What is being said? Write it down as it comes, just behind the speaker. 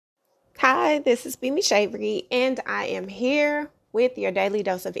Hi, this is Bimi Shavery, and I am here with your daily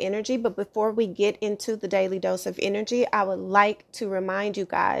dose of energy. But before we get into the daily dose of energy, I would like to remind you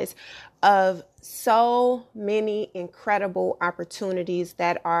guys of so many incredible opportunities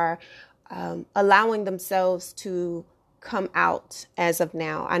that are allowing themselves to come out as of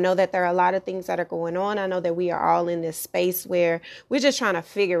now. I know that there are a lot of things that are going on. I know that we are all in this space where we're just trying to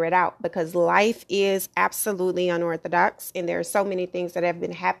figure it out because life is absolutely unorthodox and there are so many things that have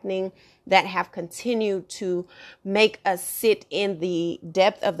been happening that have continued to make us sit in the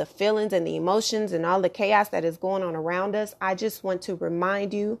depth of the feelings and the emotions and all the chaos that is going on around us. I just want to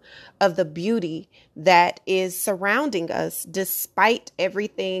remind you of the beauty that is surrounding us despite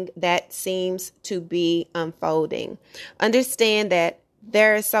everything that seems to be unfolding. Understand that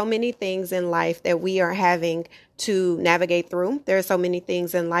there are so many things in life that we are having to navigate through. There are so many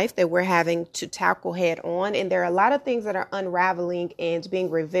things in life that we're having to tackle head on. And there are a lot of things that are unraveling and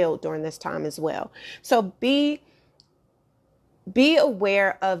being revealed during this time as well. So be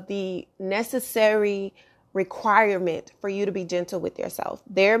aware of the necessary requirement for you to be gentle with yourself.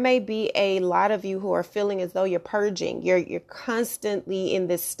 There may be a lot of you who are feeling as though you're purging. You're constantly in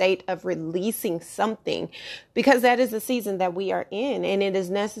this state of releasing something because that is the season that we are in and it is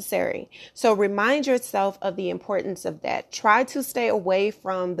necessary. So remind yourself of the importance of that. Try to stay away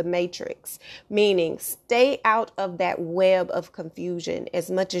from the matrix, meaning stay out of that web of confusion as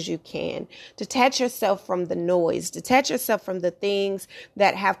much as you can. Detach yourself from the noise. Detach yourself from the things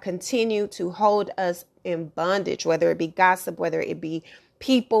that have continued to hold us in bondage, whether it be gossip, whether it be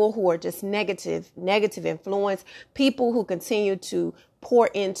people who are just negative influence, people who continue to pour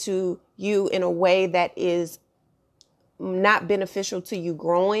into you in a way that is not beneficial to you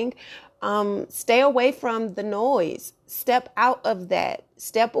growing. Stay away from the noise. Step out of that.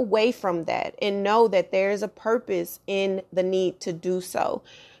 Step away from that and know that there is a purpose in the need to do so.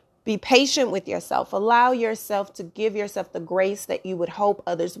 Be patient with yourself. Allow yourself to give yourself the grace that you would hope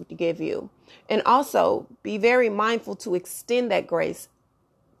others would give you. And also be very mindful to extend that grace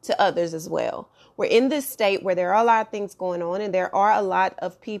to others as well. We're in this state where there are a lot of things going on and there are a lot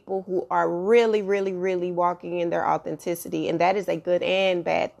of people who are really, really, really walking in their authenticity. And that is a good and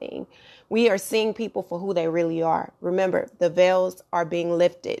bad thing. We are seeing people for who they really are. Remember, the veils are being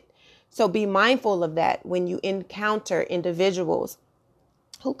lifted. So be mindful of that when you encounter individuals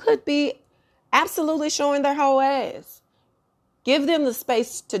who could be absolutely showing their whole ass. Give them the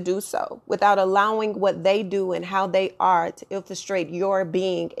space to do so without allowing what they do and how they are to infiltrate your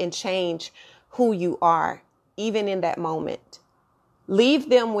being and change who you are, even in that moment. Leave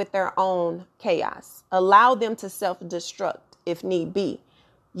them with their own chaos. Allow them to self-destruct if need be.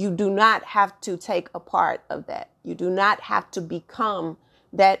 You do not have to take a part of that. You do not have to become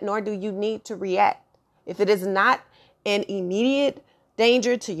that, nor do you need to react. If it is not an immediate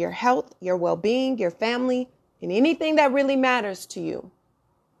danger to your health, your well-being, your family, and anything that really matters to you,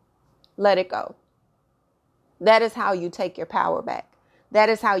 let it go. That is how you take your power back. That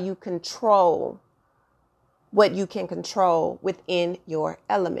is how you control what you can control within your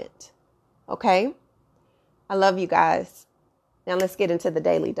element. Okay? I love you guys. Now let's get into the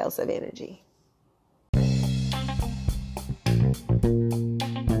daily dose of energy.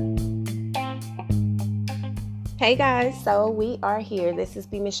 Hey guys, so we are here. This is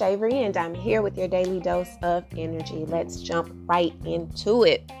Bimi Shavery and I'm here with your daily dose of energy. Let's jump right into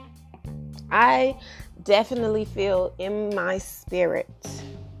it. I definitely feel in my spirit.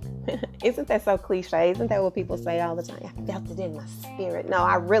 Isn't that so cliche? Isn't that what people say all the time? I felt it in my spirit. No,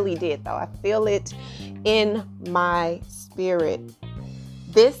 I really did though. I feel it in my spirit.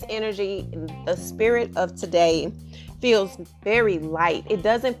 This energy, the spirit of today, feels very light. It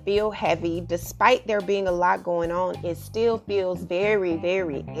doesn't feel heavy. Despite there being a lot going on, it still feels very,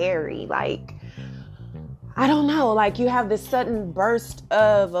 very airy. Like, I don't know, like you have this sudden burst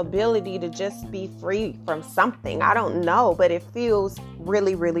of ability to just be free from something. I don't know, but it feels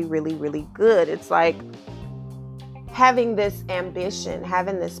really, really, really, really good. It's like having this ambition,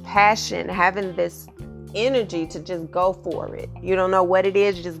 having this passion, having this energy to just go for it. You don't know what it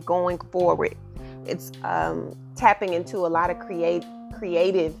is, just going forward. It's tapping into a lot of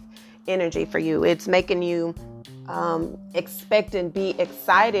creative energy for you. It's making you expect and be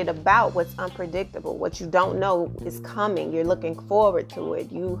excited about what's unpredictable. What you don't know is coming. You're looking forward to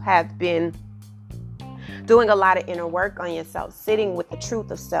it. You have been doing a lot of inner work on yourself, sitting with the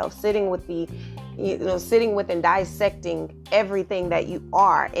truth of self, sitting with and dissecting everything that you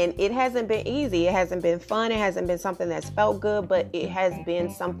are. And it hasn't been easy. It hasn't been fun. It hasn't been something that's felt good, but it has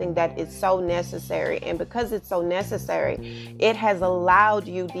been something that is so necessary. And because it's so necessary, it has allowed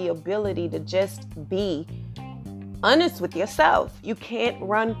you the ability to just be honest with yourself. You can't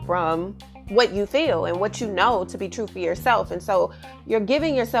run from what you feel and what you know to be true for yourself. And so you're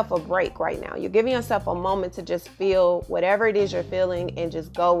giving yourself a break right now. You're giving yourself a moment to just feel whatever it is you're feeling and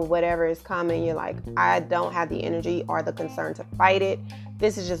just go with whatever is coming. You're like, I don't have the energy or the concern to fight it.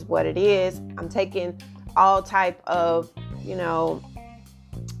 This is just what it is. I'm taking all type of,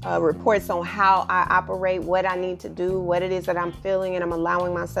 reports on how I operate, what I need to do, what it is that I'm feeling, and I'm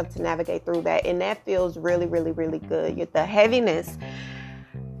allowing myself to navigate through that. And that feels really, really, really good. The heaviness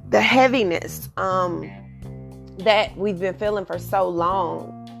that we've been feeling for so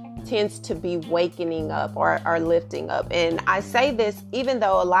long tends to be wakening up or lifting up. And I say this, even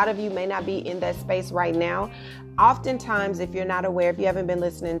though a lot of you may not be in that space right now. Oftentimes, if you're not aware, if you haven't been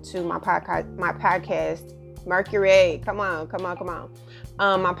listening to my podcast, Mercury, come on.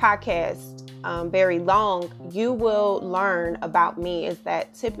 My podcast, very long, you will learn about me is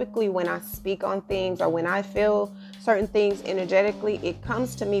that typically when I speak on things or when I feel certain things energetically, it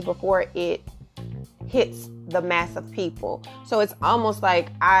comes to me before it hits the mass of people. So it's almost like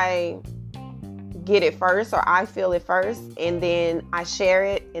I get it first, or I feel it first, and then I share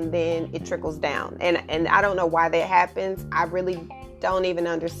it, and then it trickles down. And I don't know why that happens. I really don't even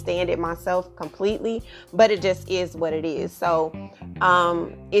understand it myself completely, but it just is what it is. So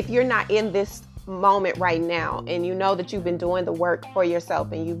if you're not in this moment right now, and you know that you've been doing the work for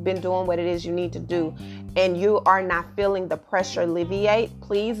yourself and you've been doing what it is you need to do, and you are not feeling the pressure alleviate,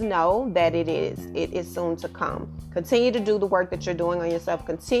 please know that it is soon to come. Continue to do the work that you're doing on yourself.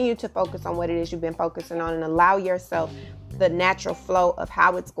 Continue to focus on what it is you've been focusing on, and allow yourself the natural flow of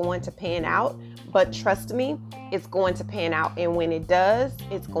how it's going to pan out. But trust me, it's going to pan out. And when it does,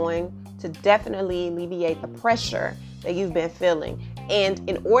 it's going to definitely alleviate the pressure that you've been feeling. And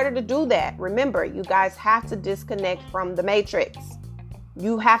in order to do that, remember, you guys have to disconnect from the matrix.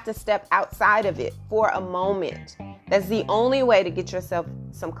 You have to step outside of it for a moment. That's the only way to get yourself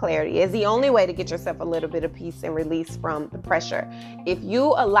some clarity. It's the only way to get yourself a little bit of peace and release from the pressure. If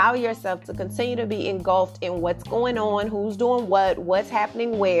you allow yourself to continue to be engulfed in what's going on, who's doing what's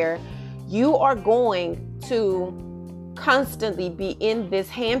happening where, you are going to constantly be in this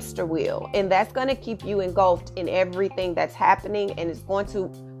hamster wheel, and that's going to keep you engulfed in everything that's happening, and it's going to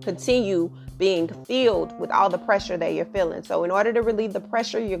continue being filled with all the pressure that you're feeling. So in order to relieve the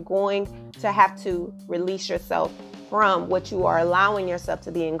pressure, you're going to have to release yourself from what you are allowing yourself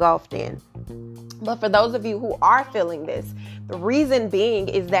to be engulfed in. But for those of you who are feeling this, the reason being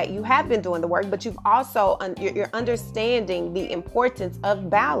is that you have been doing the work, but you've also, you're understanding the importance of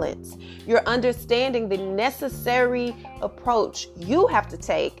balance. You're understanding the necessary approach you have to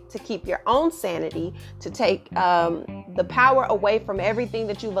take to keep your own sanity, to take the power away from everything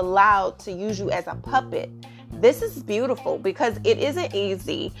that you've allowed to use you as a puppet. This is beautiful because it isn't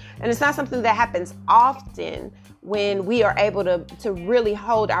easy, and it's not something that happens often when we are able to really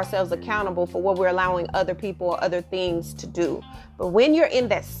hold ourselves accountable for what we're allowing other people or other things to do. But when you're in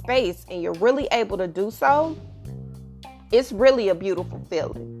that space and you're really able to do so, it's really a beautiful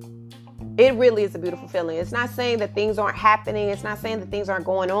feeling. It really is a beautiful feeling. It's not saying that things aren't happening. It's not saying that things aren't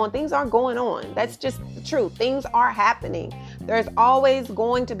going on. Things aren't going on. That's just the truth. Things are happening. There's always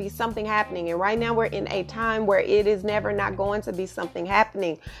going to be something happening. And right now we're in a time where it is never not going to be something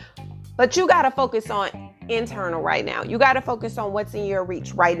happening. But you got to focus on internal right now. You got to focus on what's in your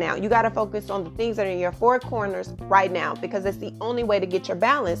reach right now. You got to focus on the things that are in your four corners right now, because it's the only way to get your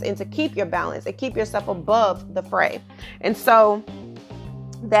balance and to keep your balance and keep yourself above the fray. And so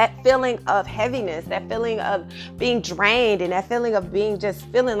that feeling of heaviness, that feeling of being drained, and that feeling of being just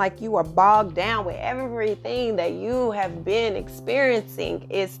feeling like you are bogged down with everything that you have been experiencing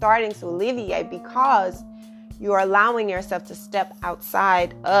is starting to alleviate, because you are allowing yourself to step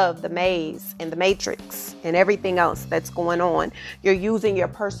outside of the maze and the matrix and everything else that's going on. You're using your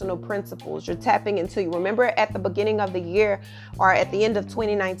personal principles. You're tapping into, you remember at the beginning of the year, or at the end of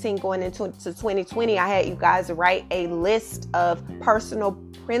 2019 going into 2020, I had you guys write a list of personal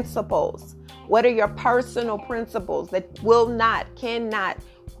principles. What are your personal principles that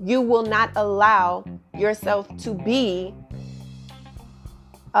you will not allow yourself to be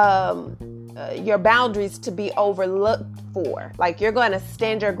your boundaries to be overlooked for? Like, you're going to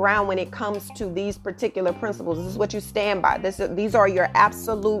stand your ground when it comes to these particular principles. This is what you stand by. These are your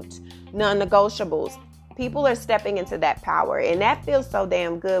absolute non-negotiables. People are stepping into that power, and that feels so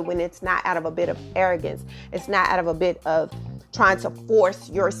damn good when it's not out of a bit of arrogance. It's not out of a bit of trying to force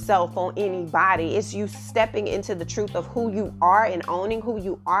yourself on anybody. It's you stepping into the truth of who you are and owning who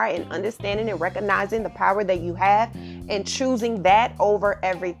you are and understanding and recognizing the power that you have and choosing that over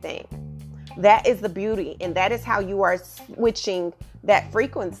everything. That is the beauty, and that is how you are switching that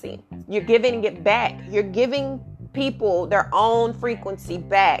frequency. You're giving it back. You're giving people their own frequency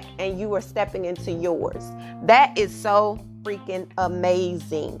back, and you are stepping into yours. That is so freaking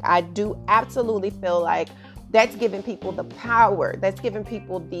amazing. I do absolutely feel like that's giving people the power, that's giving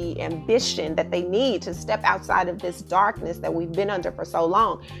people the ambition that they need to step outside of this darkness that we've been under for so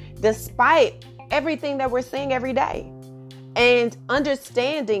long, despite everything that we're seeing every day. And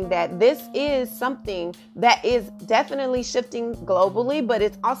understanding that this is something that is definitely shifting globally, but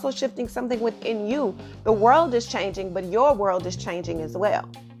it's also shifting something within you. The world is changing, but your world is changing as well.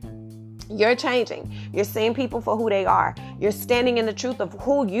 You're changing. You're seeing people for who they are. You're standing in the truth of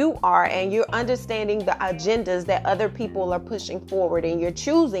who you are, and you're understanding the agendas that other people are pushing forward, and you're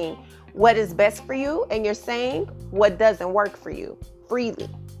choosing what is best for you, and you're saying what doesn't work for you freely.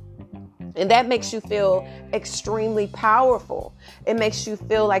 And that makes you feel extremely powerful. It makes you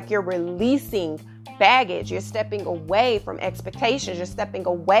feel like you're releasing baggage. You're stepping away from expectations. You're stepping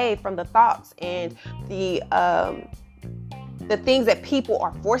away from the thoughts and the things that people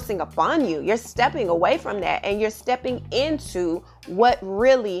are forcing upon you. You're stepping away from that, and you're stepping into what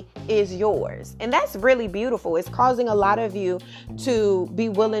really is yours. And that's really beautiful. It's causing a lot of you to be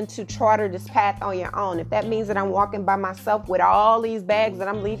willing to charter this path on your own. If that means that I'm walking by myself with all these bags that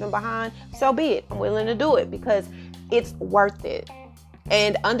I'm leaving behind, so be it. I'm willing to do it because it's worth it.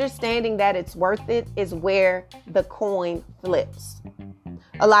 And understanding that it's worth it is where the coin flips.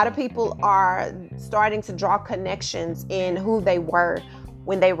 A lot of people are starting to draw connections in who they were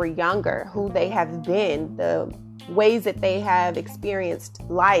when they were younger, who they have been, the ways that they have experienced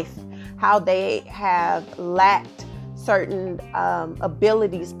life, how they have lacked certain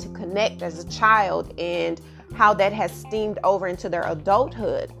abilities to connect as a child, and how that has steamed over into their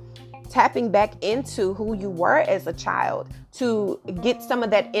adulthood. Tapping back into who you were as a child to get some of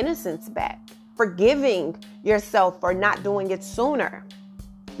that innocence back. Forgiving yourself for not doing it sooner.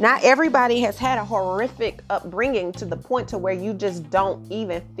 Not everybody has had a horrific upbringing to the point to where you just don't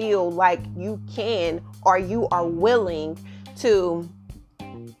even feel like you can or you are willing to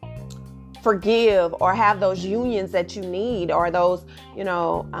forgive or have those unions that you need or those,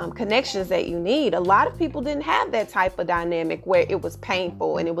 connections that you need. A lot of people didn't have that type of dynamic where it was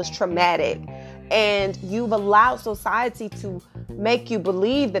painful and it was traumatic. And you've allowed society to make you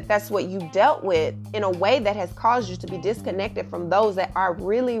believe that that's what you dealt with in a way that has caused you to be disconnected from those that are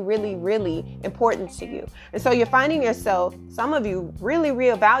really, really, really important to you. And so you're finding yourself, some of you, really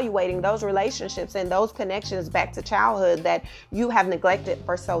reevaluating those relationships and those connections back to childhood that you have neglected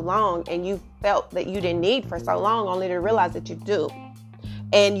for so long and you felt that you didn't need for so long, only to realize that you do.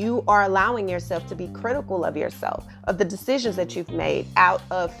 And you are allowing yourself to be critical of yourself, of the decisions that you've made out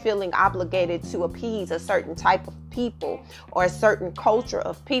of feeling obligated to appease a certain type of people or a certain culture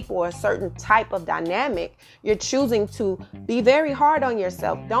of people or a certain type of dynamic. You're choosing to be very hard on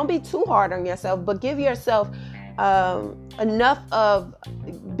yourself. Don't be too hard on yourself, but give yourself enough of,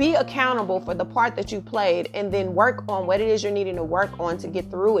 be accountable for the part that you played, and then work on what it is you're needing to work on to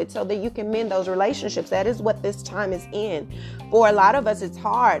get through it so that you can mend those relationships. That is what this time is in. For a lot of us, it's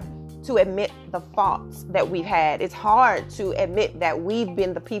hard to admit the faults that we've had. It's hard to admit that we've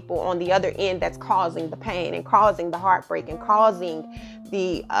been the people on the other end that's causing the pain and causing the heartbreak and causing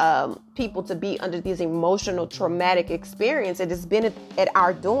the people to be under these emotional traumatic experiences. It has been at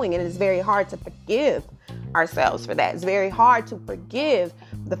our doing, and it's very hard to forgive ourselves for that. It's very hard to forgive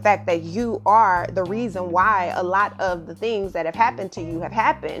the fact that you are the reason why a lot of the things that have happened to you have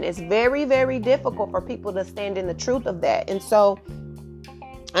happened. It's very, very difficult for people to stand in the truth of that. And so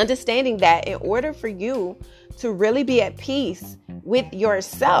understanding that in order for you to really be at peace with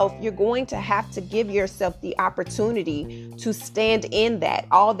yourself, you're going to have to give yourself the opportunity to stand in that,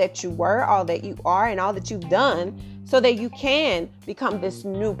 all that you were, all that you are, and all that you've done, so that you can become this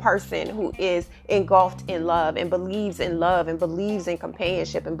new person who is engulfed in love and believes in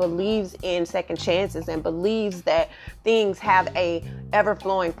companionship and believes in second chances and believes that things have a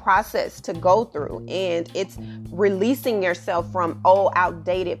ever-flowing process to go through. And it's releasing yourself from old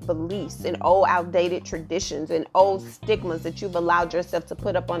outdated beliefs and old outdated traditions and old stigmas that you've allowed yourself to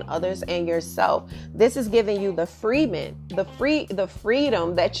put up on others and yourself. This is giving you the freedom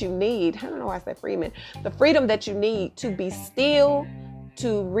that you need. I don't know why I said freedom. The freedom that you need to be still, to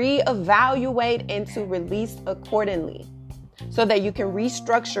reevaluate, and to release accordingly, so that you can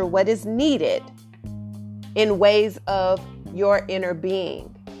restructure what is needed in ways of your inner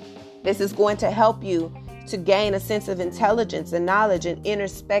being. This is going to help you to gain a sense of intelligence and knowledge and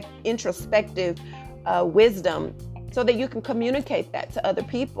introspective wisdom, so that you can communicate that to other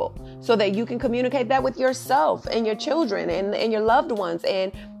people, so that you can communicate that with yourself and your children and your loved ones,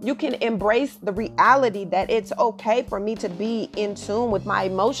 and You can embrace the reality that it's okay for me to be in tune with my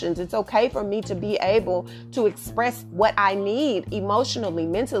emotions. It's okay for me to be able to express what I need emotionally,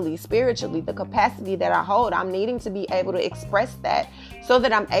 mentally, spiritually, the capacity that I hold. I'm needing to be able to express that so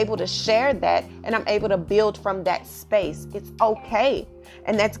that I'm able to share that and I'm able to build from that space. It's okay.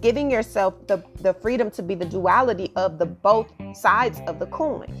 And that's giving yourself the freedom to be the duality of the both sides of the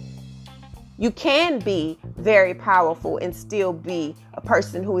coin. You can be very powerful and still be a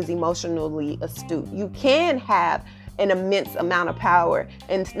person who is emotionally astute. You can have an immense amount of power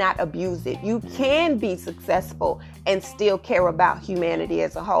and not abuse it. You can be successful and still care about humanity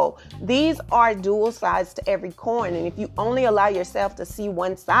as a whole. These are dual sides to every coin. And if you only allow yourself to see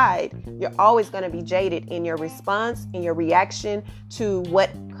one side, you're always going to be jaded in your response, in your reaction to what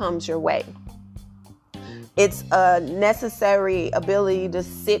comes your way. It's a necessary ability to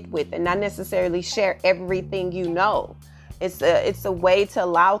sit with and not necessarily share everything you know. It's a way to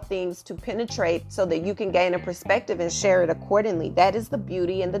allow things to penetrate so that you can gain a perspective and share it accordingly. That is the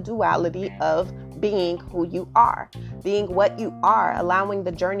beauty and the duality of being who you are, being what you are, allowing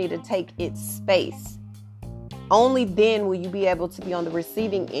the journey to take its space. Only then will you be able to be on the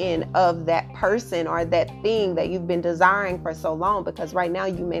receiving end of that person or that thing that you've been desiring for so long, because right now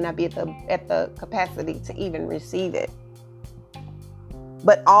you may not be at the capacity to even receive it.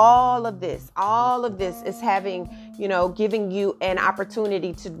 But all of this is giving you an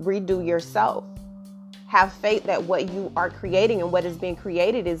opportunity to redo yourself. Have faith that what you are creating and what is being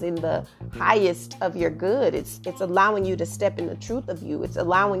created is in the highest of your good. It's allowing you to step in the truth of you. It's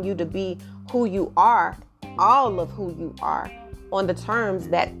allowing you to be who you are, all of who you are, on the terms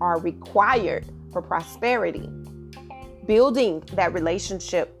that are required for prosperity. Building that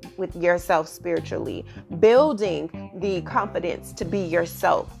relationship with yourself spiritually, building the confidence to be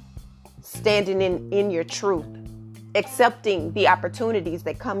yourself, standing in your truth, accepting the opportunities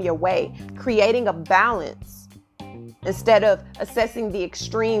that come your way, creating a balance instead of assessing the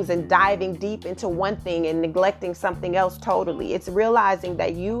extremes and diving deep into one thing and neglecting something else totally. It's realizing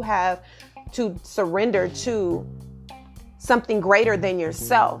that you have to surrender to something greater than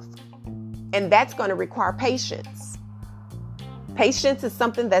yourself. And that's going to require patience. Patience is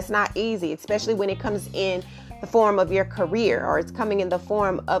something that's not easy, especially when it comes in the form of your career, or it's coming in the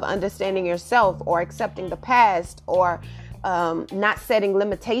form of understanding yourself, or accepting the past, or not setting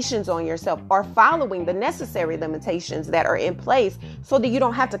limitations on yourself, or following the necessary limitations that are in place so that you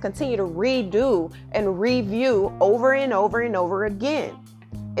don't have to continue to redo and review over and over and over again.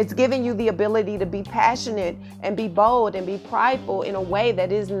 It's giving you the ability to be passionate and be bold and be prideful in a way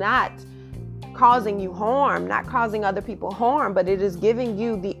that is not causing you harm, not causing other people harm, but it is giving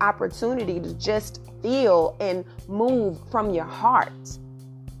you the opportunity to just feel and move from your heart.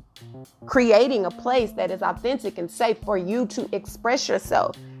 Creating a place that is authentic and safe for you to express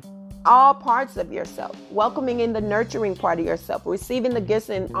yourself, all parts of yourself, welcoming in the nurturing part of yourself, receiving the gifts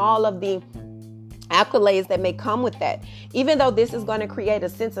and all of the accolades that may come with that. Even though this is going to create a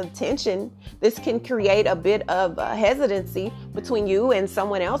sense of tension, this can create a bit of hesitancy between you and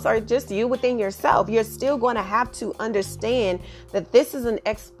someone else, or just you within yourself. You're still going to have to understand that this is an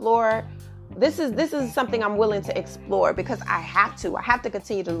explorer. This is something I'm willing to explore because I have to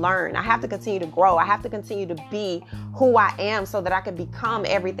continue to learn. I have to continue to grow. I have to continue to be who I am so that I can become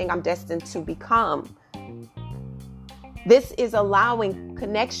everything I'm destined to become. This is allowing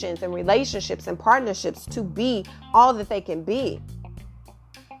connections and relationships and partnerships to be all that they can be.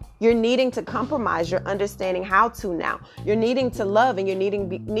 You're needing to compromise. You're understanding how to now. You're needing to love, and you're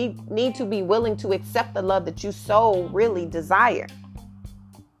need to be willing to accept the love that you so really desire.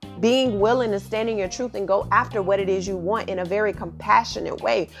 Being willing to stand in your truth and go after what it is you want in a very compassionate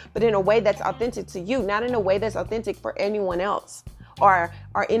way, but in a way that's authentic to you, not in a way that's authentic for anyone else, or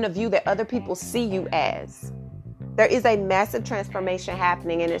in a view that other people see you as. There is a massive transformation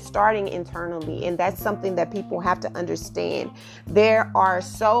happening, and it's starting internally. And that's something that people have to understand. There are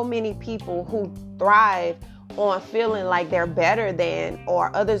so many people who thrive on feeling like they're better than,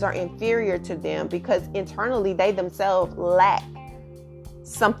 or others are inferior to them, because internally they themselves lack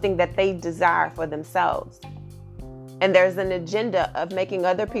something that they desire for themselves. And there's an agenda of making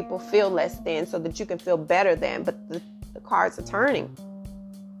other people feel less than so that you can feel better than. But the cards are turning.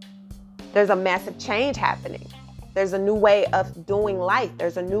 There's a massive change happening. There's a new way of doing life.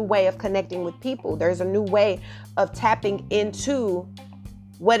 There's a new way of connecting with people. There's a new way of tapping into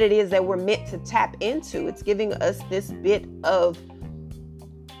what it is that we're meant to tap into. It's giving us it's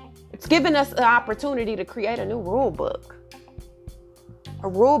giving us the opportunity to create a new rule book. A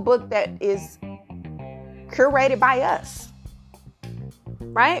rule book that is curated by us,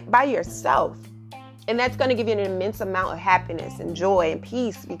 right? By yourself. And that's going to give you an immense amount of happiness and joy and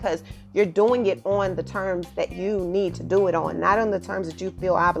peace, because you're doing it on the terms that you need to do it on, not on the terms that you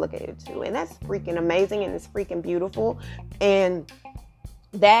feel obligated to. And that's freaking amazing, and it's freaking beautiful. And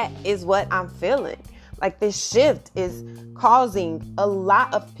that is what I'm feeling. Like, this shift is causing a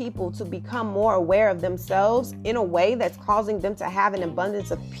lot of people to become more aware of themselves in a way that's causing them to have an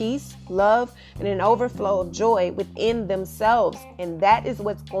abundance of peace, love, and an overflow of joy within themselves. And that is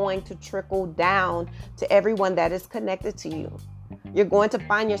what's going to trickle down to everyone that is connected to you. You're going to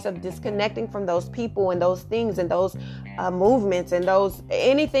find yourself disconnecting from those people and those things and those movements and those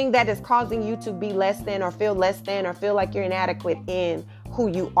anything that is causing you to be less than or feel like you're inadequate in who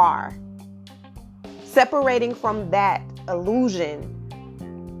you are. Separating from that illusion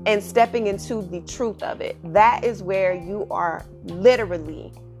and stepping into the truth of it. That is where you are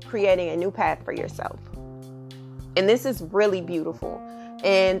literally creating a new path for yourself. And this is really beautiful.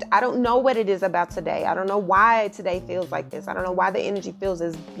 And I don't know what it is about today. I don't know why today feels like this. I don't know why the energy feels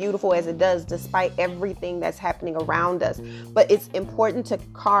as beautiful as it does, despite everything that's happening around us. But it's important to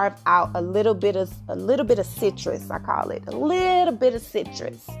carve out a little bit of citrus, I call it. A little bit of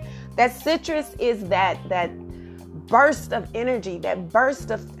citrus. That citrus is that burst of energy, that burst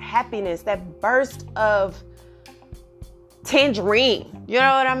of happiness, that burst of tangerine. You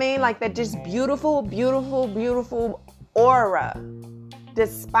know what I mean? Like that just beautiful, beautiful, beautiful aura,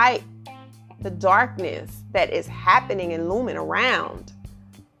 despite the darkness that is happening and looming around.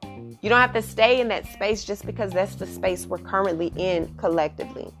 You don't have to stay in that space just because that's the space we're currently in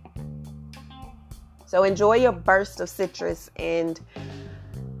collectively. So enjoy your burst of citrus and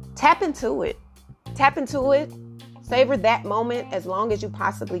tap into it. Tap into it. Savor that moment as long as you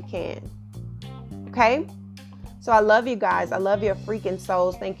possibly can. Okay? So I love you guys. I love your freaking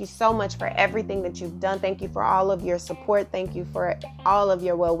souls. Thank you so much for everything that you've done. Thank you for all of your support. Thank you for all of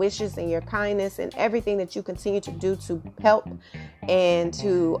your well wishes and your kindness and everything that you continue to do to help and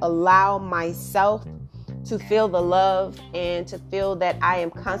to allow myself to feel the love and to feel that I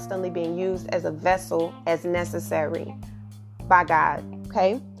am constantly being used as a vessel as necessary by God.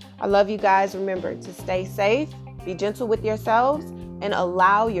 Okay? I love you guys. Remember to stay safe, be gentle with yourselves, and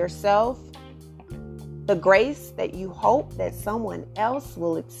allow yourself the grace that you hope that someone else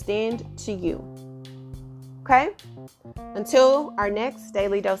will extend to you. Okay? Until our next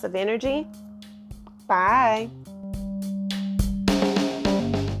daily dose of energy. Bye.